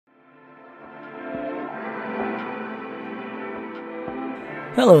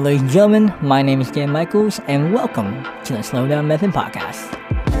Hello, ladies and gentlemen. My name is Dan Michaels, and welcome to the Slow Down Method Podcast.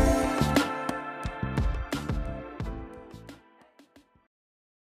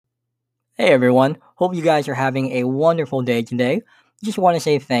 Hey, everyone. Hope you guys are having a wonderful day today. Just want to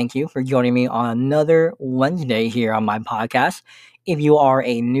say thank you for joining me on another Wednesday here on my podcast. If you are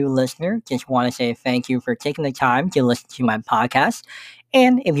a new listener, just want to say thank you for taking the time to listen to my podcast.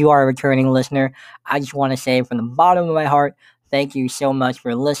 And if you are a returning listener, I just want to say from the bottom of my heart, thank you so much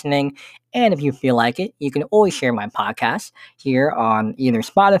for listening. And if you feel like it, you can always share my podcast here on either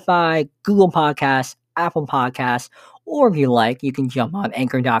Spotify, Google Podcasts, Apple Podcasts, or if you like, you can jump on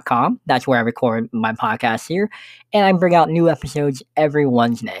anchor.com. That's where I record my podcast here. And I bring out new episodes every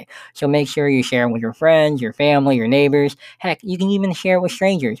Wednesday. So make sure you share it with your friends, your family, your neighbors. Heck, you can even share it with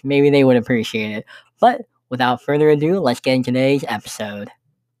strangers. Maybe they would appreciate it. But without further ado, let's get into today's episode.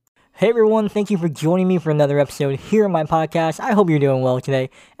 Hey everyone, thank you for joining me for another episode here on my podcast. I hope you're doing well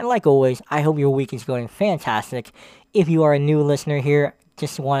today. And like always, I hope your week is going fantastic. If you are a new listener here,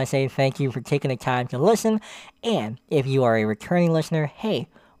 just want to say thank you for taking the time to listen. And if you are a returning listener, hey,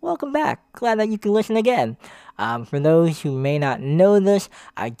 welcome back. Glad that you can listen again. For those who may not know this,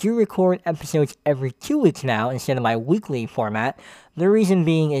 I do record episodes every 2 weeks now instead of my weekly format. The reason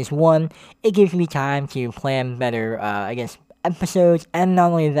being is one, it gives me time to plan better, episodes, and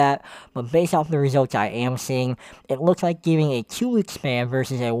not only that, but based off the results I am seeing, it looks like giving a 2 week span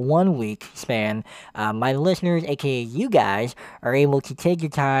versus a 1 week span, my listeners, aka you guys, are able to take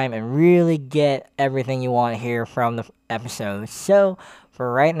your time and really get everything you want to hear from the episode. So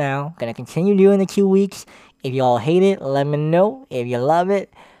for right now, gonna continue doing the 2 weeks. If y'all hate it, let me know. If you love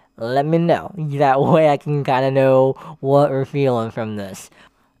it, let me know. That way I can kind of know what we're feeling from this.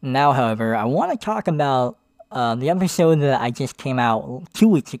 Now, however, I want to talk about the episode that I just came out 2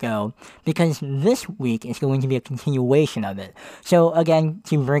 weeks ago, because this week is going to be a continuation of it. So again,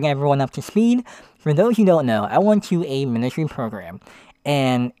 to bring everyone up to speed, for those who don't know, I went to a ministry program,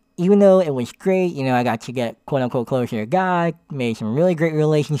 and even though it was great, I got to get quote unquote closer to God, made some really great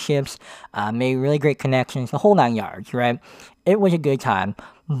relationships, made really great connections, the whole 9 yards, right? It was a good time,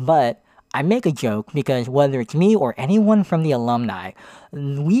 but I make a joke because whether it's me or anyone from the alumni,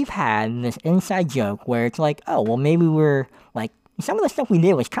 we've had this inside joke where it's like, oh, well, maybe we're like, some of the stuff we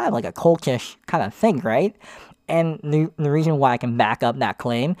did was kind of like a cultish kind of thing, right? And the reason why I can back up that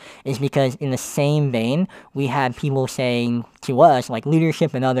claim is because in the same vein, we had people saying to us, like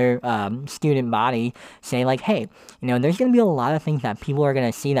leadership and other student body, say like, hey, there's going to be a lot of things that people are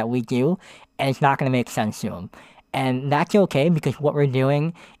going to see that we do, and it's not going to make sense to them. And that's okay because what we're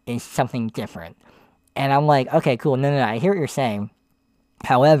doing is something different. And I'm like, okay, cool. No, I hear what you're saying.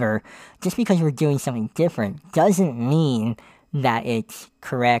 However, just because we're doing something different doesn't mean that it's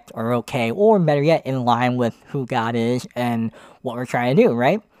correct or okay, or better yet, in line with who God is and what we're trying to do,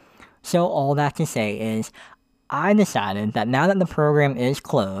 right? So all that to say is, I decided that now that the program is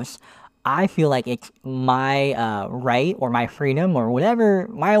closed, I feel like it's my right or my freedom or whatever,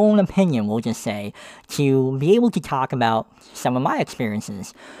 my own opinion, we'll just say, to be able to talk about some of my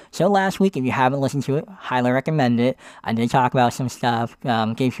experiences. So last week, if you haven't listened to it, highly recommend it. I did talk about some stuff,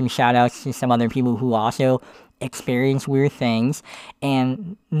 gave some shout outs to some other people who also experience weird things.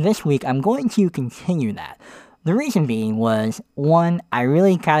 And this week, I'm going to continue that. The reason being was, one, I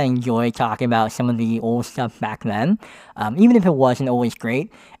really kind of enjoy talking about some of the old stuff back then, even if it wasn't always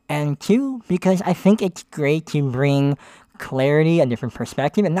great. And two, because I think it's great to bring clarity, a different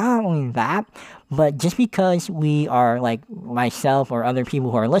perspective. And not only that, but just because we are, like myself or other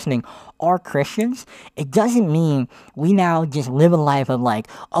people who are listening, are Christians, it doesn't mean we now just live a life of like,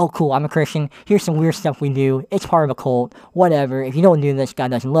 oh, cool, I'm a Christian. Here's some weird stuff we do. It's part of a cult, whatever. If you don't do this,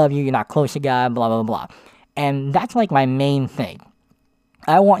 God doesn't love you. You're not close to God, blah, blah, blah. And that's like my main thing.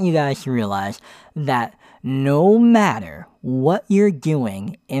 I want you guys to realize that no matter what you're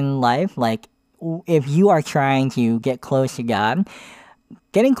doing in life, like if you are trying to get close to God,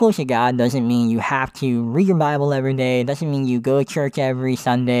 getting close to God doesn't mean you have to read your Bible every day. It doesn't mean you go to church every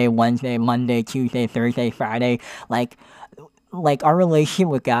Sunday, Wednesday, Monday, Tuesday, Thursday, Friday. Like our relationship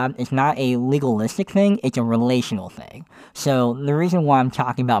with God is not a legalistic thing, it's a relational thing. So the reason why I'm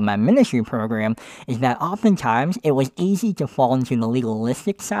talking about my ministry program is that oftentimes it was easy to fall into the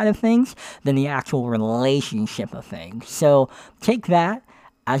legalistic side of things than the actual relationship of things. So take that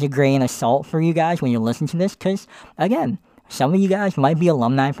as a grain of salt for you guys when you listen to this, because again, some of you guys might be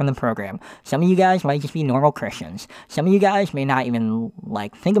alumni from the program. Some of you guys might just be normal Christians. Some of you guys may not even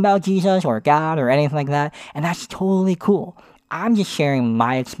think about Jesus or God or anything like that, and that's totally cool. I'm just sharing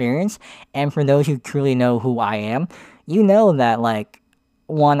my experience, and for those who truly know who I am, you know that,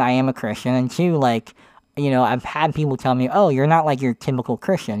 one, I am a Christian, and two, I've had people tell me, oh, you're not like your typical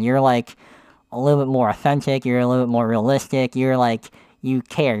Christian. You're like a little bit more authentic. You're a little bit more realistic. You're like, you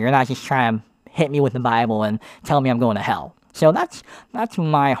care. You're not just trying to hit me with the Bible and tell me I'm going to hell. So that's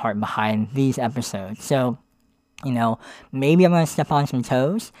my heart behind these episodes. So, maybe I'm going to step on some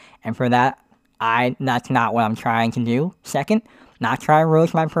toes, and for that, that's not what I'm trying to do. Second, not try to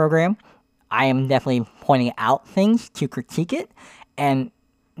roast my program. I am definitely pointing out things to critique it, and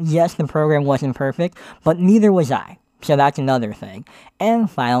yes, the program wasn't perfect, but neither was I. So that's another thing.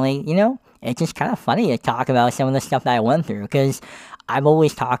 And finally, it's just kind of funny to talk about some of the stuff that I went through, because I've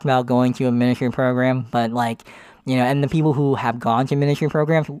always talked about going to a ministry program, but like, and the people who have gone to ministry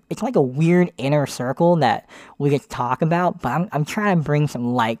programs, it's like a weird inner circle that we get to talk about, but I'm trying to bring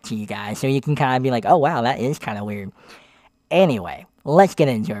some light to you guys so you can kind of be like, oh wow, that is kind of weird. Anyway, let's get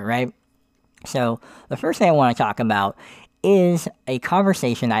into it, right? So the first thing I want to talk about is a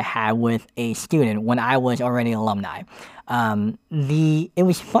conversation I had with a student when I was already alumni. It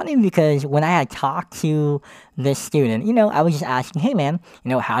was funny because when I had talked to this student, I was just asking, hey man,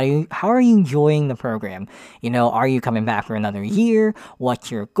 how are you enjoying the program? Are you coming back for another year?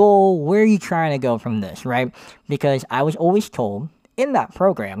 What's your goal? Where are you trying to go from this, right? Because I was always told in that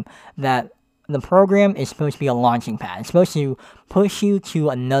program that the program is supposed to be a launching pad. It's supposed to push you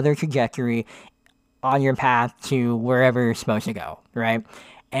to another trajectory on your path to wherever you're supposed to go, right?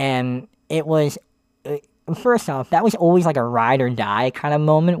 And it was, first off, that was always like a ride or die kind of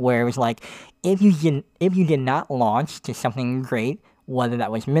moment where it was like, if you did not launch to something great, whether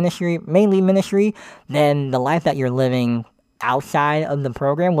that was ministry, mainly ministry, then the life that you're living outside of the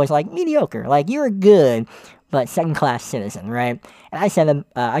program was like mediocre. Like, you're good, but second-class citizen, right? And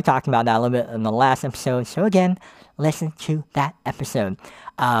I talked about that a little bit in the last episode. So again, listen to that episode.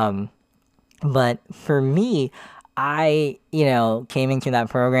 But for me, I, came into that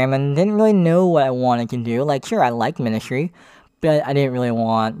program and didn't really know what I wanted to do. Like, sure, I liked ministry, but I didn't really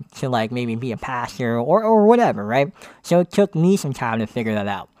want to, like, maybe be a pastor or whatever, right? So it took me some time to figure that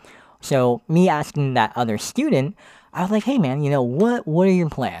out. So me asking that other student, I was like, hey man, what are your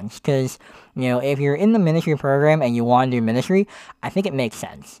plans? Because, if you're in the ministry program and you want to do ministry, I think it makes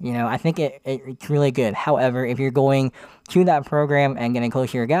sense. I think it's really good. However, if you're going to that program and getting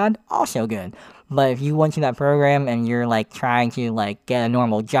closer to God, also good. But if you went to that program and you're like trying to like get a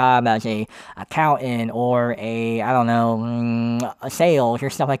normal job as a accountant or a sales or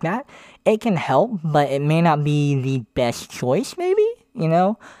stuff like that, it can help, but it may not be the best choice. Maybe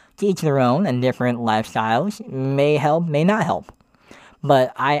to each their own, and different lifestyles may help, may not help.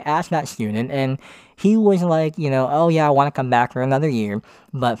 But I asked that student, and he was like, oh yeah, I want to come back for another year,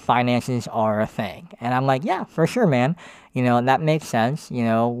 but finances are a thing. And I'm like, yeah, for sure, man. That makes sense.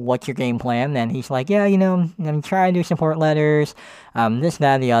 What's your game plan? And he's like, yeah, I'm trying to do support letters, this,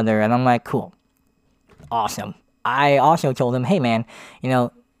 that, the other. And I'm like, cool. Awesome. I also told him, hey, man,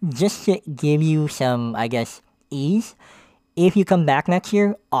 just to give you some, I guess, ease, if you come back next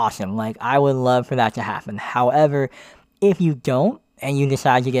year, awesome. Like, I would love for that to happen. However, if you don't, and you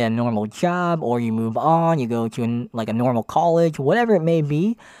decide to get a normal job, or you move on, you go to a normal college, whatever it may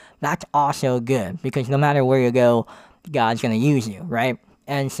be, that's also good. Because no matter where you go, God's going to use you, right?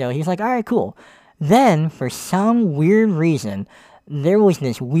 And so he's like, all right, cool. Then, for some weird reason, there was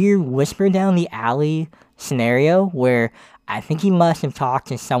this weird whisper down the alley scenario where I think he must have talked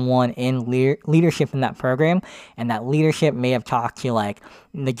to someone in leadership in that program, and that leadership may have talked to like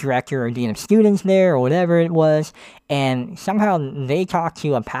the director or dean of students there or whatever it was, and somehow they talked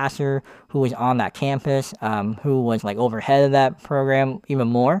to a pastor who was on that campus, who was like overhead of that program even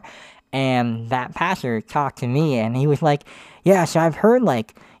more, and that pastor talked to me, and he was like, yeah, so I've heard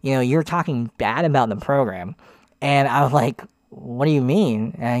like, you're talking bad about the program, and I was like, what do you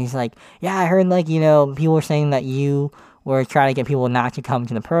mean? And he's like, yeah, I heard like, people were saying that you were trying to get people not to come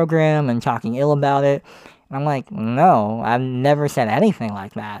to the program and talking ill about it. And I'm like, no, I've never said anything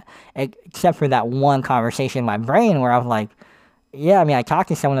like that. Except for that one conversation in my brain where I was like, yeah, I mean, I talked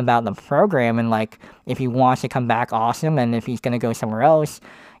to someone about the program, and like, if he wants to come back, awesome. And if he's going to go somewhere else,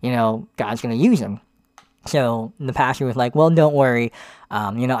 God's going to use him. So the pastor was like, well, don't worry.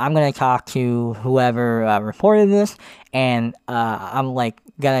 I'm going to talk to whoever reported this, and I'm like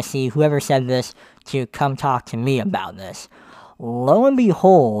going to see whoever said this to come talk to me about this. Lo and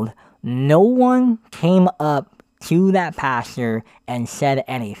behold, no one came up to that pastor and said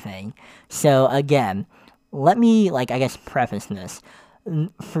anything. So again, let me preface this.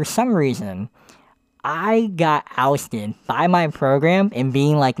 For some reason, I got ousted by my program in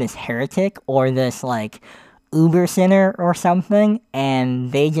being like this heretic or this like Uber sinner or something,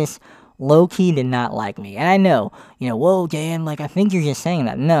 and they just low-key did not like me. And I know, whoa, Dan, like, I think you're just saying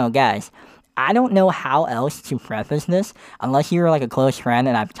that. No, guys, I don't know how else to preface this unless you're like a close friend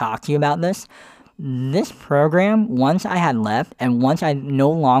and I've talked to you about this. This program, once I had left and once I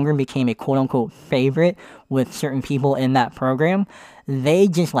no longer became a quote unquote favorite with certain people in that program, they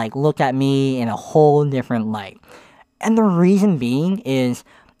just like looked at me in a whole different light. And the reason being is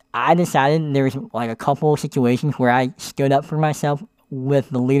I decided there was like a couple of situations where I stood up for myself with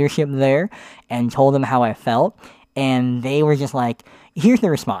the leadership there and told them how I felt. And they were just like, here's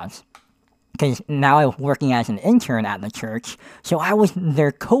the response. Because now I was working as an intern at the church, so I was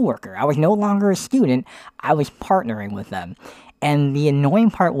their coworker. I was no longer a student, I was partnering with them. And the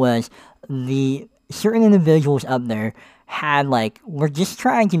annoying part was the certain individuals up there had like, we're just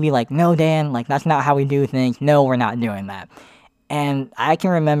trying to be like, no, Dan, like, that's not how we do things. No, we're not doing that. And I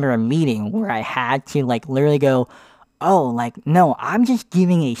can remember a meeting where I had to like literally go, oh, like, no, I'm just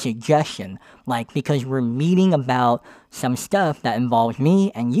giving a suggestion, like, because we're meeting about some stuff that involves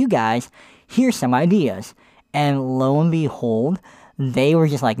me and you guys. Here's some ideas. And lo and behold, they were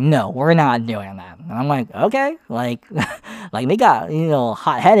just like, no, we're not doing that. And I'm like, okay, like, like they got,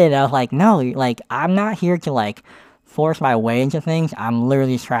 hot headed. I was like, no, like, I'm not here to like force my way into things. I'm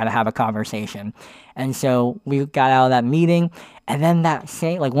literally just trying to have a conversation. And so we got out of that meeting. And then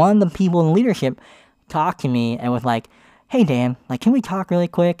like one of the people in leadership talked to me and was like, hey, Dan, like, can we talk really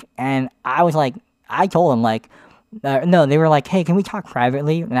quick? And I was like, I told him, like, no, they were like, hey, can we talk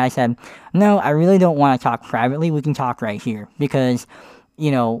privately? And I said, no, I really don't want to talk privately. We can talk right here. Because,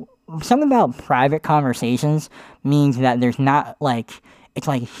 something about private conversations means that there's not like, it's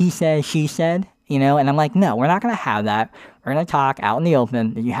like he said, she said, and I'm like, no, we're not going to have that. We're going to talk out in the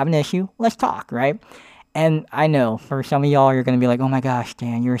open. If you have an issue, let's talk, right? And I know for some of y'all, you're going to be like, oh my gosh,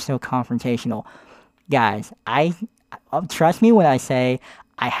 Dan, you're so confrontational. Guys, trust me when I say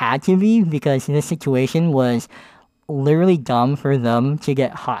I had to be, because this situation was literally dumb for them to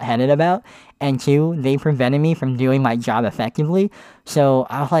get hot-headed about, and two, they prevented me from doing my job effectively. So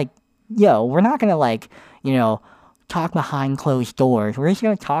I was like, yo, we're not gonna like, talk behind closed doors. We're just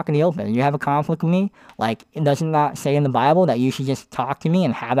gonna talk in the open. You have a conflict with me, like, it doesn't not say in the Bible that you should just talk to me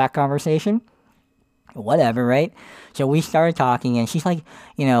and have that conversation? Whatever, right? So we started talking, and she's like,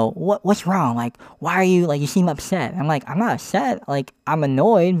 what's wrong? Like, why are you, like, you seem upset? I'm like, I'm not upset. Like, I'm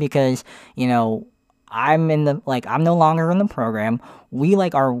annoyed because, I'm no longer in the program. We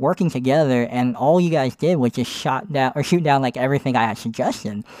like are working together, and all you guys did was just shoot down like everything I had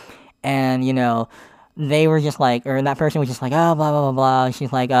suggested. And they were just like, or that person was just like, oh, blah blah blah blah.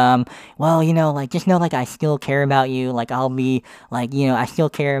 She's like, well, like, just know, like, I still care about you. Like, I'll be like, I still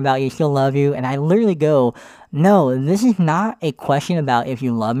care about you, still love you. And I literally go, no, this is not a question about if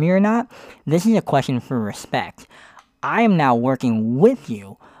you love me or not. This is a question for respect. I am now working with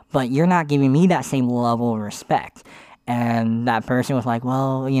you, but you're not giving me that same level of respect. And that person was like,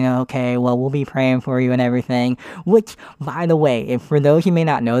 well, okay, well, we'll be praying for you and everything. Which, by the way, if for those who may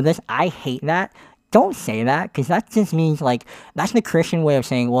not know this, I hate that. Don't say that, because that just means, like, that's the Christian way of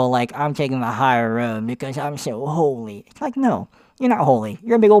saying, well, like, I'm taking the higher road because I'm so holy. It's like, no, you're not holy.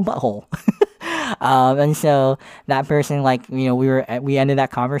 You're a big old butthole. And so that person, like, we ended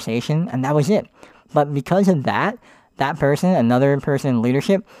that conversation, and that was it. But because of that person, another person in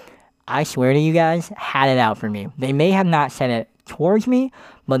leadership, I swear to you guys, had it out for me. They may have not said it towards me,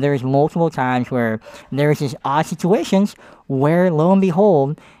 but there's multiple times where there's just odd situations where, lo and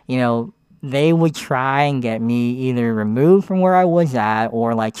behold, they would try and get me either removed from where I was at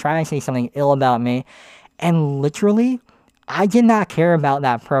or like try and say something ill about me. And literally, I did not care about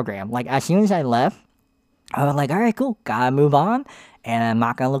that program. Like, as soon as I left, I was like, all right, cool, gotta move on, and I'm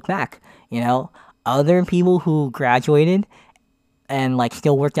not gonna look back. Other people who graduated and like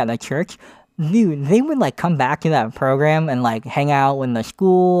still worked at the church, dude, they would like come back to that program and like hang out in the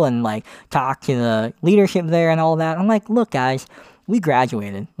school and like talk to the leadership there and all that. I'm like, look, guys, we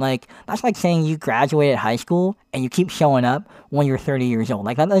graduated. Like, that's like saying you graduated high school and you keep showing up when you're 30 years old.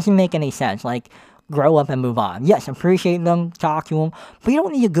 Like, that doesn't make any sense. Like, grow up and move on. Yes, appreciate them, talk to them, but you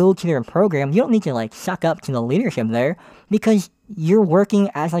don't need to go to their program. You don't need to like suck up to the leadership there because you're working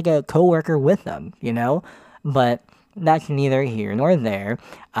as like a coworker with them, But that's neither here nor there.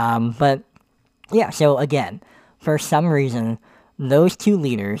 But yeah, so again, for some reason, those two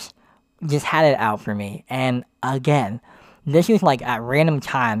leaders just had it out for me. And again, this was like at random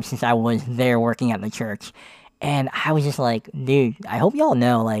times since I was there working at the church. And I was just like, dude, I hope y'all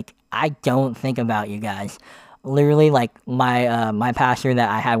know, like, I don't think about you guys. Literally, like, my pastor that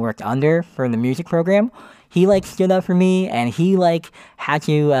I had worked under for the music program, he, like, stood up for me, and he, like, had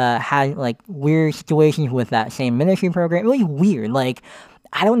to, had, like, weird situations with that same ministry program. It was weird. Like,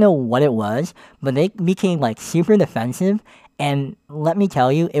 I don't know what it was, but they became, like, super defensive, And let me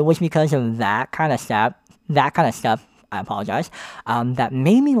tell you, it was because of that kind of stuff, I apologize, that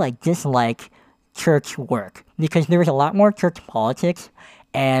made me like dislike church work because there was a lot more church politics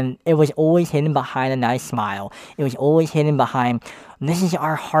and it was always hidden behind a nice smile. It was always hidden behind this is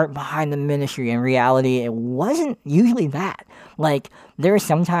our heart behind the ministry. In reality, it wasn't usually that. Like there were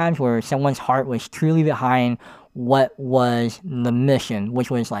some times where someone's heart was truly behind what was the mission, which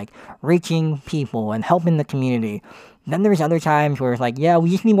was like reaching people and helping the community. Then there's other times where it's like, yeah, we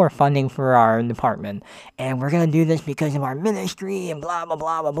just need more funding for our department, and we're gonna do this because of our ministry and blah blah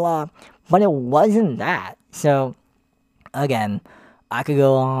blah blah blah. But it wasn't that. So again, I could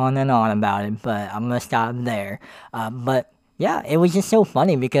go on and on about it, but I'm gonna stop there. But yeah, it was just so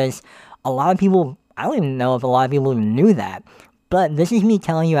funny because a lot of people, I don't even know if a lot of people even knew that, but this is me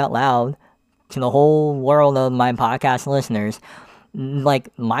telling you out loud to the whole world of my podcast listeners.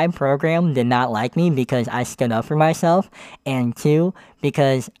 Like my program did not like me because I stood up for myself, and two,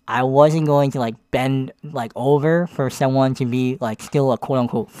 because I wasn't going to like bend like over for someone to be like still a quote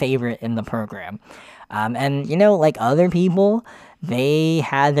unquote favorite in the program. And like other people, they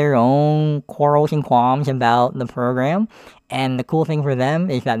had their own quarrels and qualms about the program. And the cool thing for them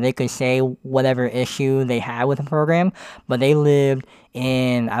is that they could say whatever issue they had with the program, but they lived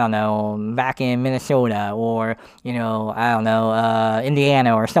in, I don't know, back in Minnesota or, I don't know,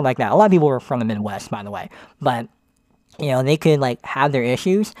 Indiana or stuff like that. A lot of people were from the Midwest, by the way. But, they could like have their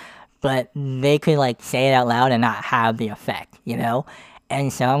issues, but they could like say it out loud and not have the effect.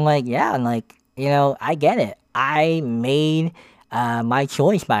 And so I'm like, yeah, and like, I get it. I made my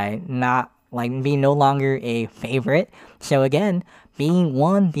choice by not like being no longer a favorite. So again, being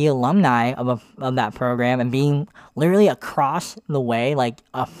the alumni of that program and being literally across the way, like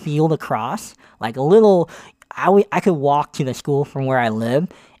a field across, like a little, I could walk to the school from where I live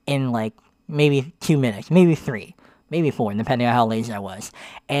in like maybe 2 minutes, maybe three, maybe four, depending on how lazy I was.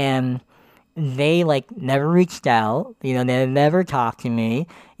 And they like never reached out, they never talked to me,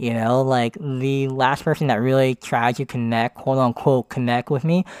 like the last person that really tried to connect, quote unquote, connect with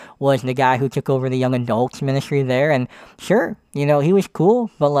me was the guy who took over the young adults ministry there. And sure, he was cool,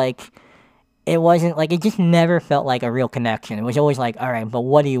 but like it wasn't like it just never felt like a real connection. It was always like, all right, but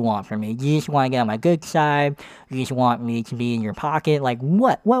what do you want from me? Do you just want to get on my good side? You just want me to be in your pocket? Like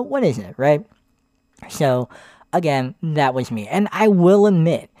what is it, right? So again, that was me. And I will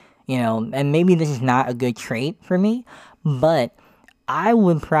admit, and maybe this is not a good trait for me, but I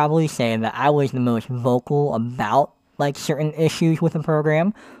would probably say that I was the most vocal about like certain issues with the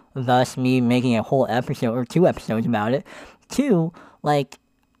program, thus me making a whole episode or two episodes about it. Two, like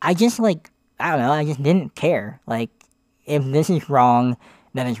I just like I don't know, I just didn't care. Like if this is wrong,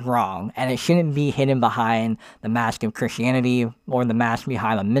 then it's wrong, and it shouldn't be hidden behind the mask of Christianity or the mask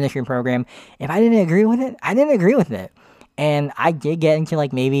behind a ministry program. If I didn't agree with it, I didn't agree with it. And I did get into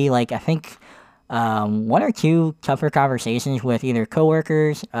like maybe like I think one or two tougher conversations with either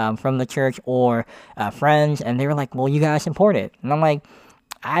coworkers from the church or friends, and they were like, "Well, you gotta support it," and I'm like,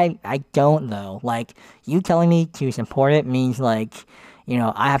 "I don't though. Like you telling me to support it means like."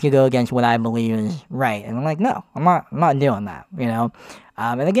 I have to go against what I believe is right, and I'm like, no, I'm not doing that.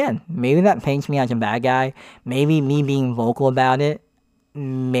 And again, maybe that paints me as a bad guy. Maybe me being vocal about it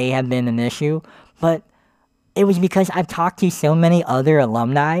may have been an issue, but it was because I've talked to so many other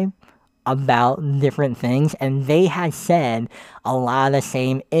alumni about different things, and they had said a lot of the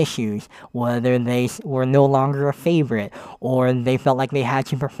same issues, whether they were no longer a favorite, or they felt like they had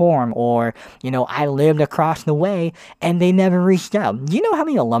to perform, or, I lived across the way, and they never reached out. Do you know how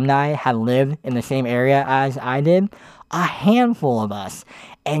many alumni had lived in the same area as I did? A handful of us.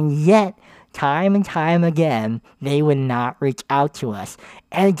 And yet, time and time again, they would not reach out to us.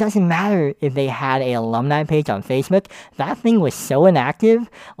 And it doesn't matter if they had a alumni page on Facebook. That thing was so inactive,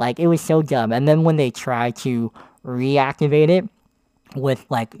 like it was so dumb. And then when they tried to reactivate it with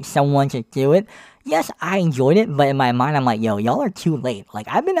like someone to do it, yes, I enjoyed it, but in my mind, I'm like, yo, y'all are too late. Like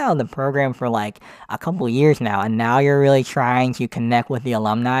I've been out of the program for like a couple years now, and now you're really trying to connect with the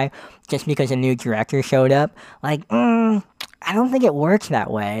alumni just because a new director showed up. Like, I don't think it works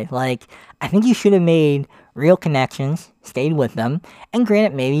that way. Like, I think you should have made real connections, stayed with them, and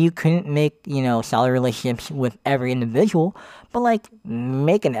granted, maybe you couldn't make, solid relationships with every individual, but like,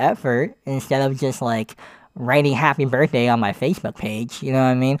 make an effort instead of just like writing happy birthday on my Facebook page. You know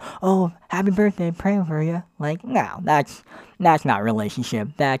what I mean? Oh, happy birthday, praying for you. Like, no, that's not relationship.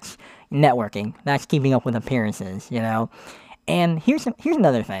 That's networking. That's keeping up with appearances. And here's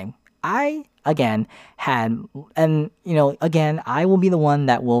another thing. I again had again I will be the one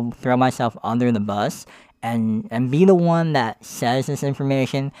that will throw myself under the bus and be the one that says this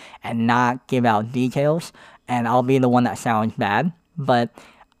information and not give out details. and I'll be the one that sounds bad, but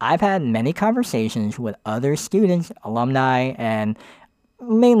I've had many conversations with other students, alumni, and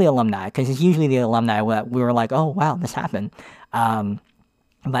mainly alumni, because it's usually the alumni that we were like, oh wow, this happened. Um,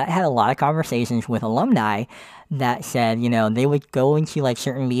 but I had a lot of conversations with alumni that said, they would go into like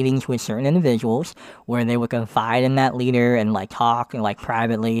certain meetings with certain individuals where they would confide in that leader and like talk and like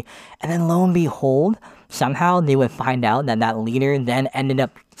privately. And then lo and behold, somehow they would find out that that leader then ended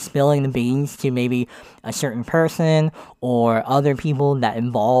up spilling the beans to maybe a certain person or other people that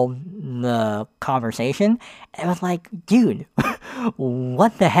involved the conversation. And it was like, dude,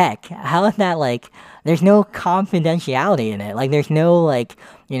 what the heck? How is that like? There's no confidentiality in it. Like, there's no like,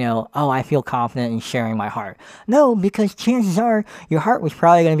 oh, I feel confident in sharing my heart. No, because chances are your heart was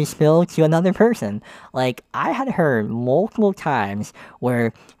probably going to be spilled to another person. Like, I had heard multiple times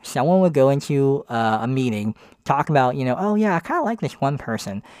where someone would go into a meeting, talk about, oh yeah, I kind of like this one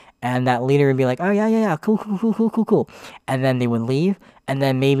person. And that leader would be like, oh yeah, yeah, yeah, cool, cool, cool, cool, cool, cool. And then they would leave. And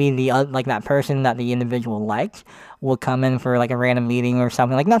then maybe like that person that the individual liked would come in for like a random meeting or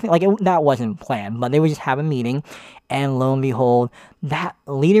something, like nothing, like that wasn't planned, but they would just have a meeting, and lo and behold, that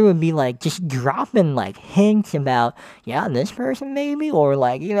leader would be like just dropping like hints about, yeah, this person maybe, or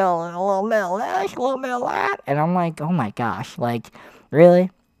like, a little bit of this, a little bit of that, and I'm like, oh my gosh, like, really?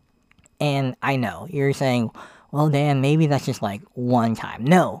 And I know you're saying, well, Dan, maybe that's just like one time.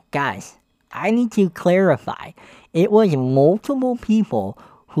 No, guys, I need to clarify. It was multiple people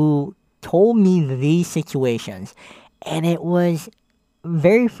who told me these situations, and it was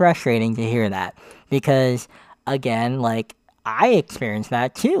very frustrating to hear that because, again, like, I experienced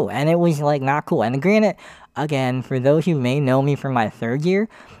that too, and it was like not cool. And granted, again, for those who may know me from my third year,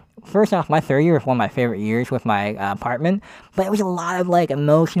 first off, my third year was one of my favorite years with my apartment, but it was a lot of like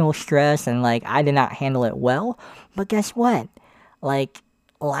emotional stress, and like I did not handle it well. But guess what? Like,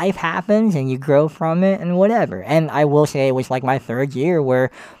 life happens and you grow from it and whatever. And I will say it was like my third year where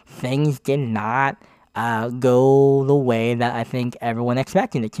things did not go the way that I think everyone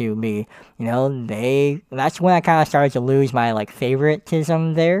expected it to be. That's when I kind of started to lose my like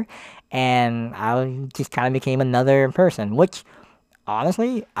favoritism there, and I just kind of became another person, which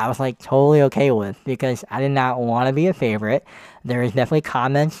honestly, I was like totally okay with because I did not want to be a favorite. There is definitely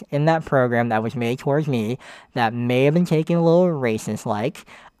comments in that program that was made towards me that may have been taken a little racist like.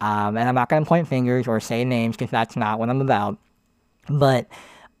 And I'm not going to point fingers or say names because that's not what I'm about. But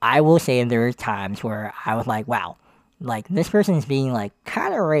I will say there are times where I was like, wow, like this person is being like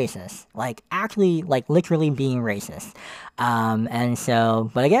kind of racist, like actually like literally being racist. And so,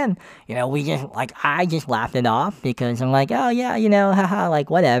 but again, we just like, I just laughed it off because I'm like, oh yeah, haha,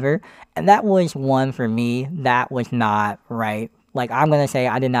 like whatever. And that was one for me that was not right. Like, I'm gonna say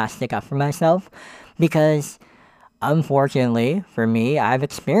I did not stick up for myself because unfortunately for me, I've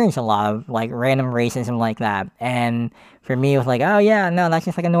experienced a lot of like random racism like that. And for me, it was like, oh yeah, no, that's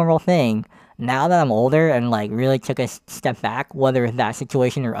just like a normal thing. Now that I'm older and like really took a step back, whether it's that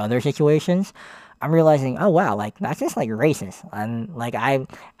situation or other situations, I'm realizing, oh wow, like that's just like racist. And like I've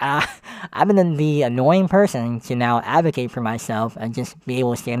been the annoying person to now advocate for myself and just be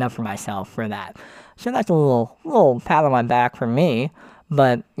able to stand up for myself for that. So that's a little pat on my back for me.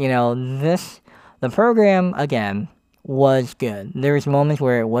 But the program again was good. There was moments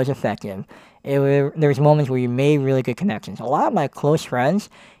where it was effective. There was moments where you made really good connections. A lot of my close friends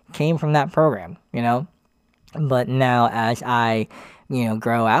came from that program. But now as I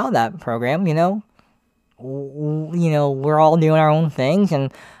grow out of that program, we're all doing our own things,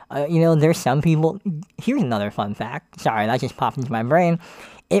 and there's some people. Here's another fun fact. Sorry, that just popped into my brain.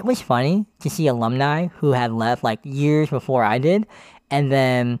 It was funny to see alumni who had left like years before I did, and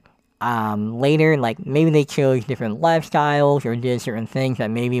then later, like maybe they chose different lifestyles or did certain things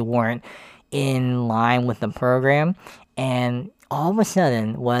that maybe weren't in line with the program, and all of a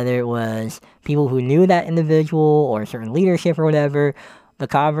sudden, whether it was people who knew that individual or certain leadership or whatever, the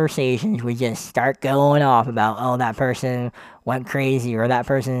conversations would just start going off about, oh, that person went crazy, or that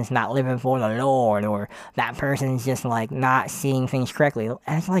person's not living for the Lord, or that person's just like not seeing things correctly.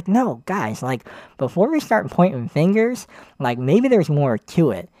 And it's like, no, guys, like before we start pointing fingers, like maybe there's more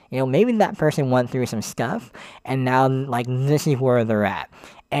to it. Maybe that person went through some stuff and now like this is where they're at.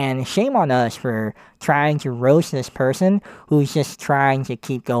 And shame on us for trying to roast this person who's just trying to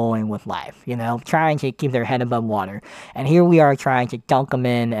keep going with life, trying to keep their head above water. And here we are trying to dunk them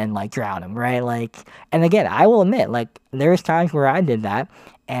in and like drown them, right? Like, and again, I will admit, like, there's times where I did that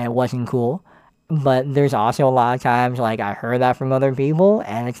and it wasn't cool. But there's also a lot of times like I heard that from other people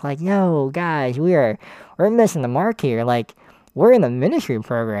and it's like, yo, guys, we're missing the mark here. Like, we're in the ministry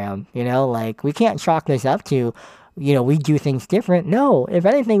program, like we can't chalk this up to we do things different. No, if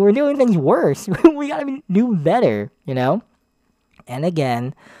anything, we're doing things worse. We gotta do better. And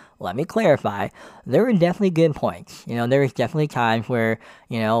again, let me clarify, there were definitely good points. There was definitely times where,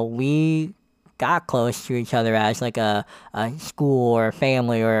 we got close to each other as like a school or a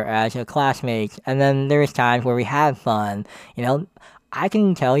family or as a classmates. And then there was times where we had fun. You know, I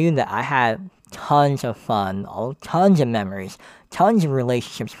can tell you that I had tons of fun, tons of memories, tons of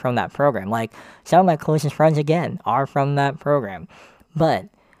relationships from that program. Like some of my closest friends again are from that program. But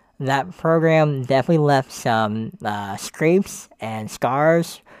that program definitely left some scrapes and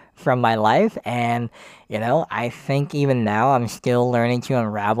scars from my life. And, I think even now I'm still learning to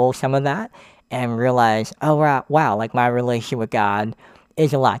unravel some of that and realize, oh, wow, like my relationship with God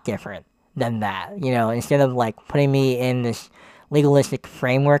is a lot different than that. Instead of like putting me in this legalistic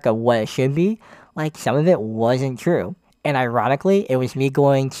framework of what it should be, like some of it wasn't true. And ironically, it was me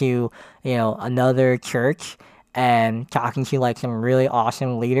going to, another church and talking to like some really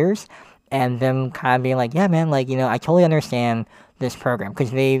awesome leaders and them kind of being like, yeah, man, like, I totally understand this program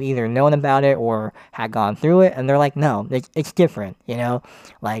because they've either known about it or had gone through it. And they're like, no, it's different.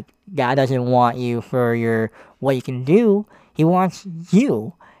 Like God doesn't want you for what you can do. He wants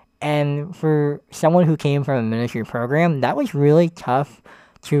you. And for someone who came from a ministry program, that was really tough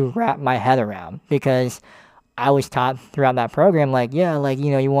to wrap my head around because I was taught throughout that program, like, yeah, like,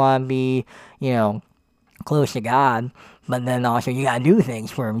 you want to be, you know, close to God, but then also you gotta do things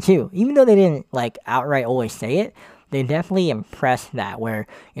for Him too. Even though they didn't like outright always say it, they definitely impressed that. Where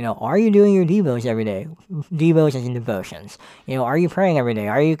are you doing your devos every day? Devos as in devotions. Are you praying every day?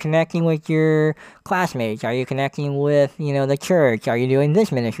 Are you connecting with your classmates? Are you connecting with the church? Are you doing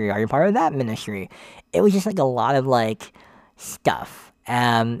this ministry? Are you part of that ministry? It was just like a lot of like stuff.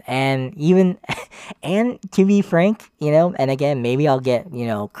 And even, and to be frank, and again, maybe I'll get,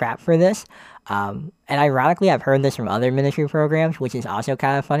 crap for this. And ironically, I've heard this from other ministry programs, which is also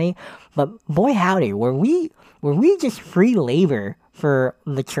kind of funny. But boy, howdy, were we just free labor for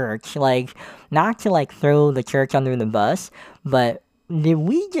the church? Like, not to like throw the church under the bus, but did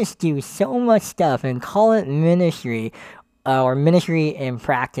we just do so much stuff and call it ministry? Or ministry in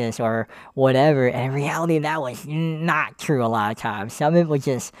practice or whatever. And in reality, that was not true a lot of times. Some of it was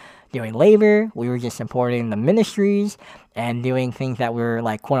just doing labor. We were just supporting the ministries and doing things that we were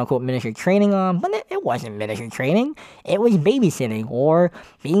like quote unquote ministry training on. But it wasn't ministry training. It was babysitting or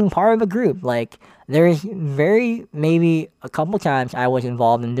being part of a group. Like there's maybe a couple times I was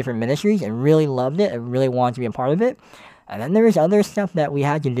involved in different ministries and really loved it and really wanted to be a part of it. And then there was other stuff that we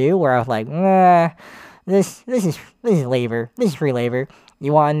had to do where I was like, nah. This is labor. This is free labor.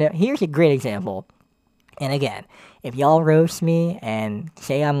 You want to know? Here's a great example. And again, if y'all roast me and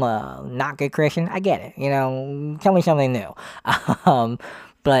say I'm a not good Christian, I get it. Tell me something new.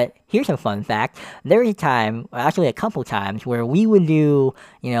 But here's a fun fact. There was a time, actually a couple times, where we would do,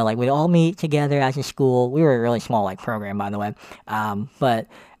 like we'd all meet together as a school. We were a really small like program, by the way. But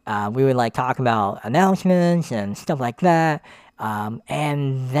we would like talk about announcements and stuff like that.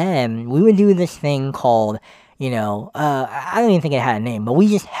 And then we would do this thing called, I don't even think it had a name, but we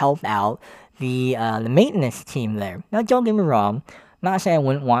just helped out the maintenance team there. Now, don't get me wrong. Not saying I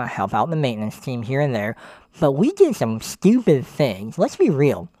wouldn't want to help out the maintenance team here and there, but we did some stupid things. Let's be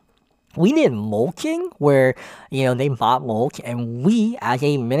real. We did mulching where, they bought mulch and we, as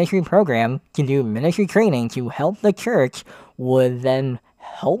a ministry program, to do ministry training to help the church, would then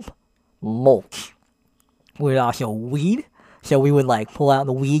help mulch. We would also weed. So we would like pull out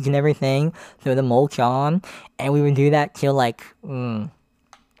the weeds and everything, throw the mulch on, and we would do that till like, I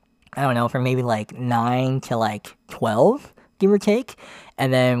don't know, from maybe like 9 to like 12, give or take.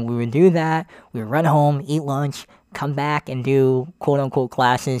 And then we would do that, we would run home, eat lunch, come back and do quote unquote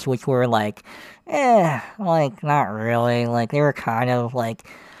classes, which were like, like not really. Like they were kind of like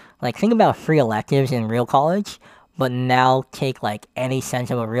think about free electives in real college, but now take like any sense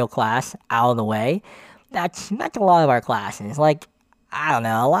of a real class out of the way. That's a lot of our classes. Like, I don't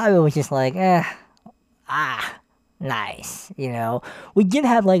know, a lot of it was just like, nice, We did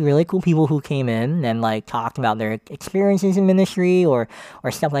have like really cool people who came in and like talked about their experiences in ministry or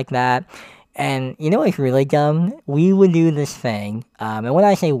stuff like that. And it's really dumb? We would do this thing, and when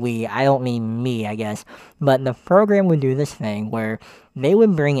I say we, I don't mean me, I guess, but the program would do this thing where they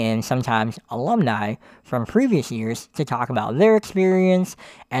would bring in sometimes alumni from previous years to talk about their experience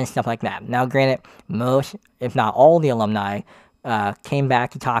and stuff like that. Now, granted, most, if not all, the alumni came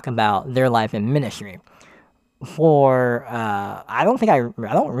back to talk about their life in ministry. I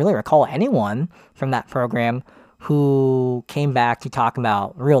don't really recall anyone from that program who came back to talk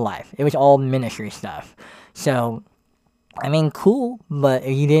about real life. It was all ministry stuff. So, I mean, cool, but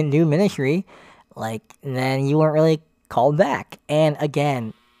if you didn't do ministry, like then you weren't really called back. And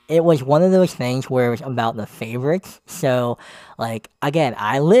again, it was one of those things where it was about the favorites. So, like again,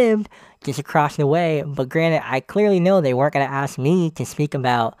 I lived just across the way, but granted, I clearly know they weren't gonna ask me to speak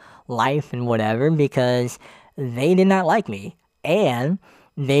about life and whatever because they did not like me. And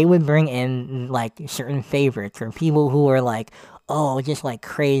they would bring in like certain favorites or people who were like, oh, just like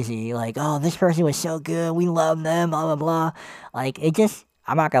crazy, like, oh, this person was so good, we love them, blah blah blah. Like it just,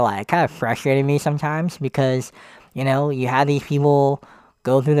 I'm not gonna lie, it kind of frustrated me sometimes because, you had these people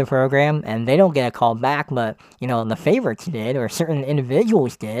go through the program and they don't get a call back, but the favorites did or certain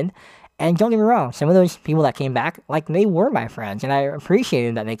individuals did. And don't get me wrong, some of those people that came back, like they were my friends, and I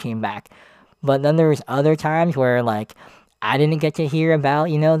appreciated that they came back. But then there was other times where like I didn't get to hear about,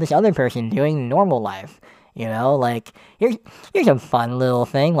 this other person doing normal life. Like here's a fun little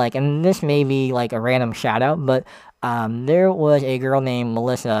thing, like, and this may be like a random shout out, but there was a girl named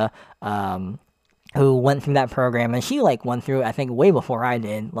Melissa, who went through that program, and she like went through, I think, way before I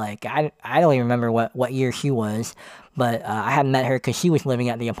did. Like I don't even remember what year she was, but I had met her because she was living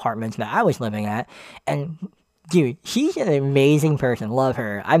at the apartments that I was living at. And dude, she's an amazing person. Love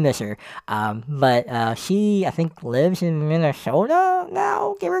her. I miss her. But she, I think, lives in Minnesota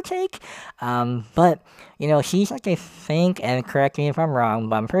now, give or take. But she's like, I think, and correct me if I'm wrong,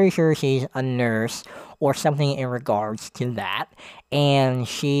 but I'm pretty sure she's a nurse or something in regards to that. And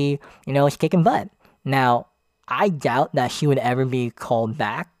she, is kicking butt. Now, I doubt that she would ever be called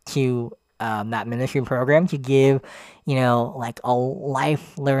back to that ministry program to give, like a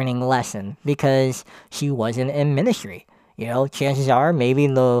life learning lesson because she wasn't in ministry. Chances are maybe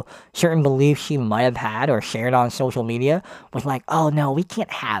the certain beliefs she might have had or shared on social media was like, oh no, we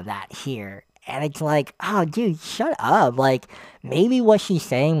can't have that here. And it's like, oh, dude, shut up. Like, maybe what she's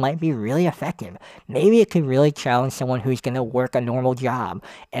saying might be really effective. Maybe it could really challenge someone who's going to work a normal job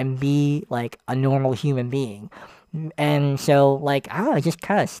and be like a normal human being. And so, like, I don't know, it just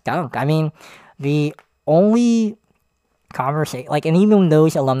kind of stunk. I mean, the only conversation, like, and even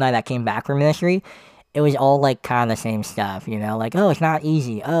those alumni that came back from ministry, it was all like kind of the same stuff, like, oh, it's not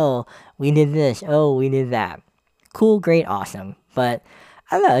easy. Oh, we did this. Oh, we did that. Cool, great, awesome. But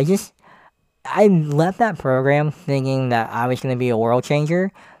I don't know, I left that program thinking that I was going to be a world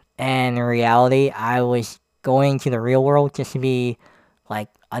changer. And in reality, I was going to the real world just to be like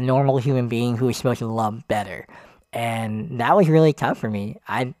a normal human being who was supposed to love better. And that was really tough for me.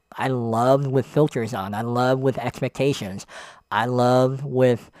 I loved with filters on. I loved with expectations. I loved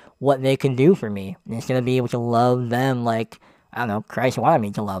with what they can do for me. Instead of being able to love them like, I don't know, Christ wanted me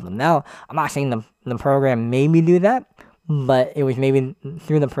to love them. Now, I'm not saying the program made me do that, but it was maybe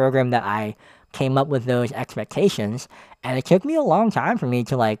through the program that I came up with those expectations. And it took me a long time for me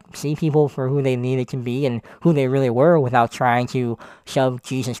to like see people for who they needed to be and who they really were without trying to shove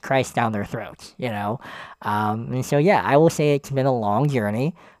Jesus Christ down their throats. And so, yeah, I will say it's been a long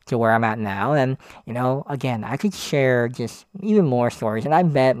journey to where I'm at now. And, again, I could share just even more stories. And I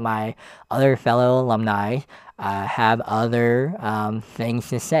bet my other fellow alumni have other things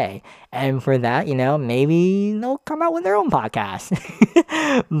to say. And for that, maybe they'll come out with their own podcast.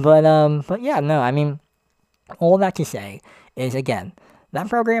 But yeah, no, I mean, all that to say is again, that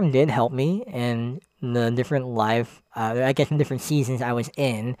program did help me in the different life, I guess in different seasons I was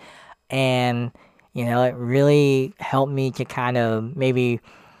in, and it really helped me to kind of maybe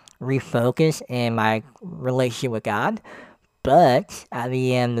refocus in my relationship with God. But at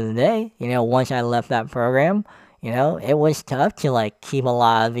the end of the day, once I left that program, it was tough to like keep a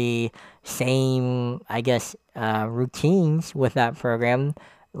lot of the same, I guess, routines with that program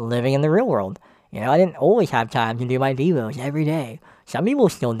living in the real world. I didn't always have time to do my Devos every day. Some people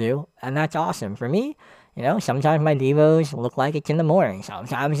still do, and that's awesome. For me, sometimes my Devos look like it's in the morning,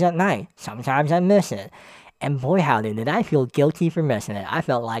 sometimes at night, sometimes I miss it. And boy, howdy, did I feel guilty for missing it. I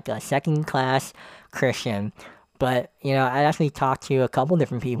felt like a second class Christian. But, I actually talked to a couple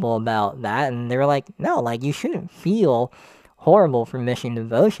different people about that, and they were like, no, like, you shouldn't feel horrible for missing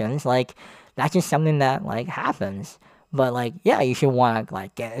devotions. Like, that's just something that, like, happens. But, like, yeah, you should want to,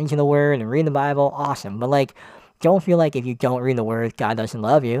 like, get into the Word and read the Bible. Awesome. But, like, don't feel like if you don't read the Word, God doesn't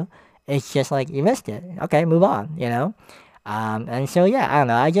love you. It's just like, you missed it. Okay, move on. And so, yeah, I don't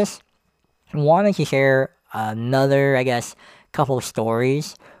know. I just wanted to share another, I guess, couple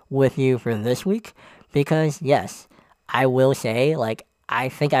stories with you for this week because, yes, I will say, like, I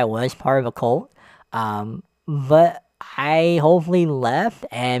think I was part of a cult, but I hopefully left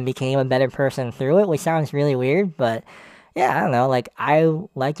and became a better person through it, which sounds really weird, but yeah, I don't know. Like, I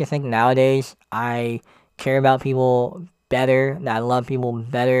like to think nowadays I care about people better, that I love people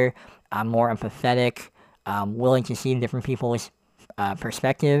better, I'm more empathetic, willing to see different people's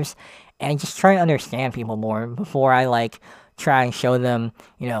perspectives, and just try to understand people more before I like try and show them,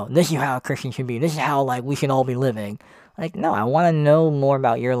 this is how a Christian should be. This is how like we should all be living. Like, no, I want to know more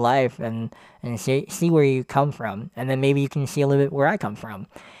about your life and see where you come from, and then maybe you can see a little bit where I come from.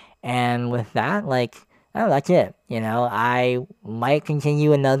 And with that, like, oh, that's it. I might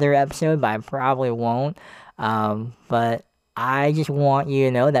continue another episode, but I probably won't. But I just want you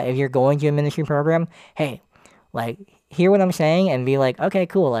to know that if you're going to a ministry program, hey, like, hear what I'm saying and be like, okay,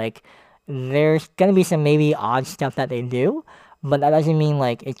 cool. Like, there's gonna be some maybe odd stuff that they do, but that doesn't mean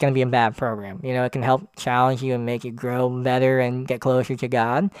like it's gonna be a bad program. It can help challenge you and make you grow better and get closer to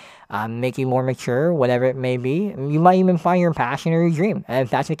God, make you more mature, whatever it may be. You might even find your passion or your dream, and if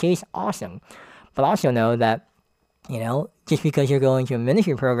that's the case, awesome. But also know that just because you're going to a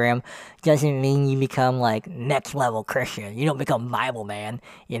ministry program doesn't mean you become like next level Christian. You don't become Bible man.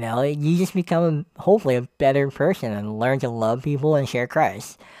 You just become hopefully a better person and learn to love people and share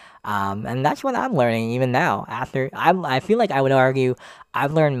Christ. And that's what I'm learning even now. I feel like I would argue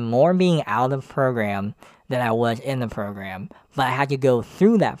I've learned more being out of the program than I was in the program, but I had to go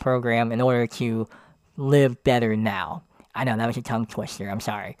through that program in order to live better now. I know that was a tongue twister. I'm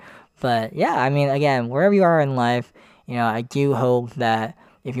sorry. But yeah, I mean, again, wherever you are in life, I do hope that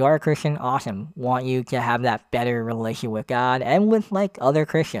if you are a Christian, awesome. Want you to have that better relationship with God and with like other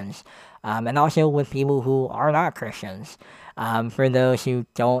Christians, and also with people who are not Christians. For those who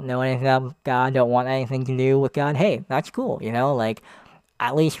don't know anything about God, don't want anything to do with God, hey, that's cool. Like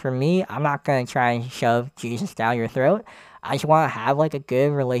at least for me, I'm not gonna try and shove Jesus down your throat. I just want to have like a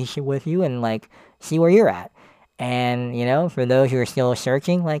good relationship with you and like see where you're at. And, for those who are still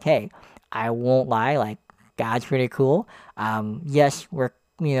searching, like, hey, I won't lie, like, God's pretty cool. Yes,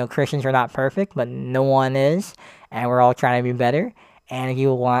 Christians are not perfect, but no one is, and we're all trying to be better. And if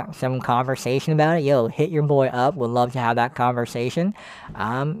you want some conversation about it, yo, hit your boy up. Would love to have that conversation.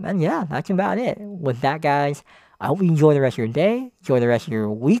 And yeah, that's about it. With that, guys, I hope you enjoy the rest of your day, enjoy the rest of your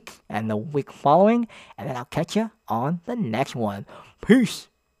week, and the week following, and then I'll catch you on the next one. Peace.